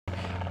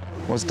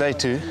Well, it's day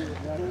 2,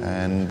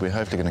 and we're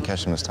hopefully going to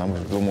catch them this time. We're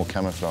a little more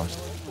camouflaged,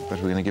 but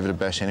we're going to give it a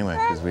bash anyway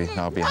because we're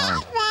now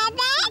behind.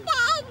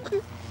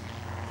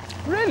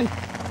 Really?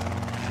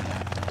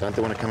 Don't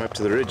they want to come up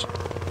to the ridge?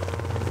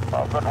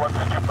 I've got one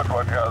stupid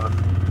one here that's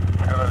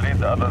going to lead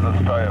the others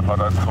astray if I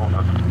don't sort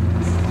it.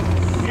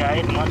 Yeah,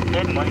 8 months,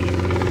 10 months.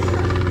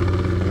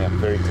 Yeah,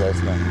 very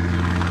close now.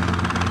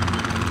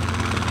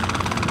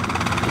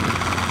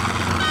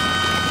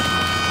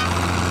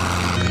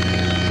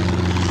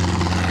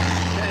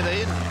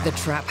 The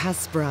trap has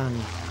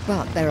sprung,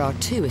 but there are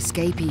 2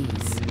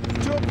 escapees.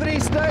 2 or 3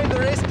 stay, the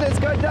rest let's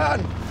go down.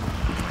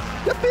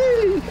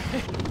 Yippee!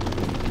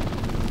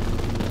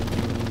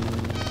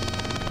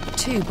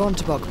 2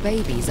 Bontebok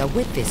babies are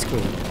with this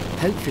group.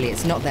 Hopefully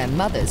it's not their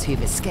mothers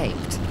who've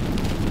escaped.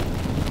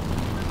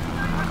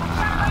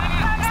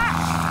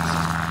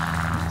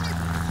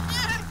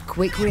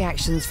 Quick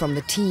reactions from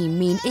the team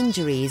mean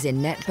injuries in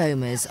net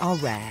bomas are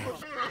rare.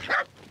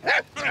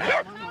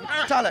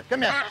 Tyler,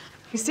 come here.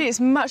 You see, it's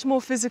much more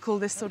physical,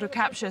 this sort of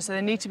capture, so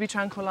they need to be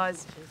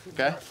tranquilised.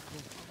 Okay.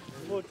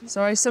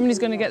 Sorry, somebody's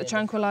going to get the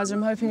tranquiliser.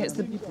 I'm hoping it's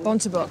the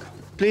Bontebok.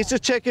 Please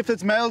just check if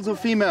it's males or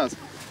females.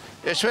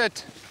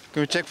 Yeshwet,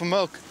 can we check for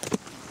milk?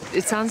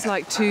 It sounds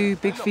like 2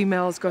 big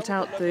females got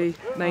out the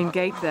main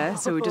gate there,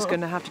 so we're just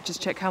going to have to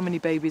just check how many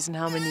babies and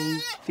how many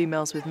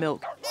females with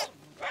milk.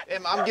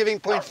 I'm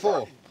giving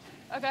 0.4.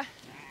 OK.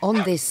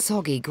 On this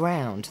soggy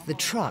ground, the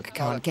truck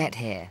can't get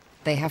here.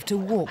 They have to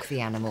walk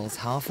the animals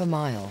half a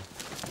mile.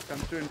 Come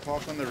through and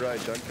park on the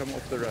road, don't come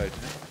off the road.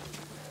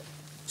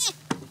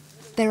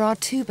 There are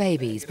 2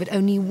 babies, but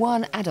only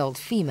 1 adult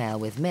female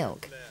with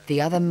milk. The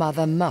other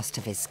mother must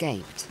have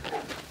escaped.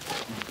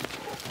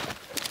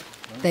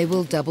 They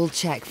will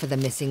double-check for the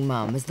missing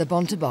mum as the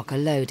Bontebok are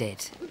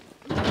loaded.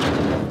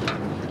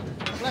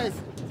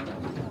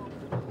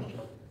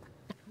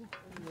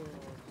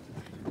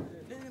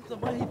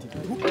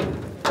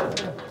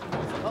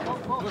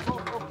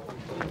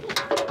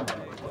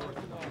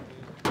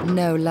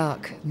 No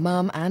luck.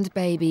 Mum and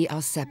baby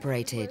are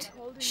separated.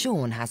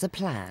 Sean has a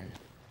plan.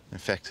 In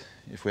fact,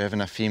 if we have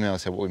enough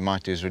females here, what we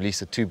might do is release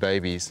the 2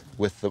 babies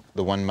with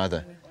the one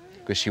mother,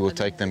 because she will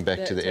take them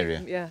back to the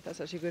area. Yeah, that's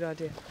actually a good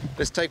idea.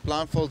 Let's take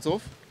blindfolds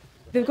off.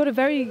 They've got a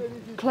very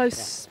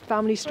close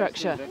family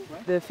structure.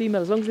 The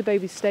female, as long as the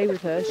babies stay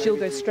with her, she'll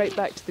go straight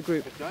back to the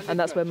group, and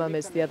that's where Mum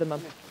is, the other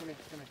mum.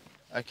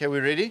 OK,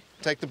 we're ready.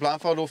 Take the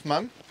blindfold off,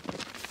 Mum.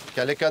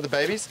 OK, let go of the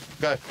babies.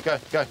 Go, go,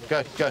 go,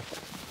 go, go.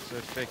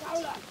 Perfect.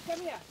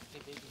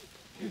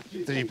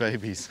 3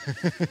 babies.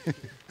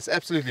 It's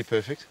absolutely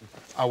perfect.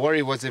 Our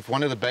worry was if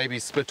one of the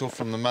babies split off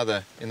from the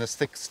mother in this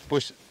thick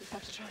bush,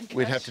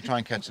 we'd have to try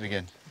and catch it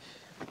again.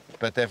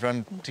 But they've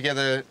run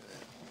together.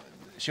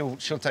 She'll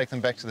take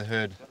them back to the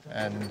herd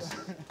and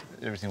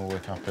everything will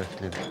work out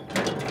perfectly.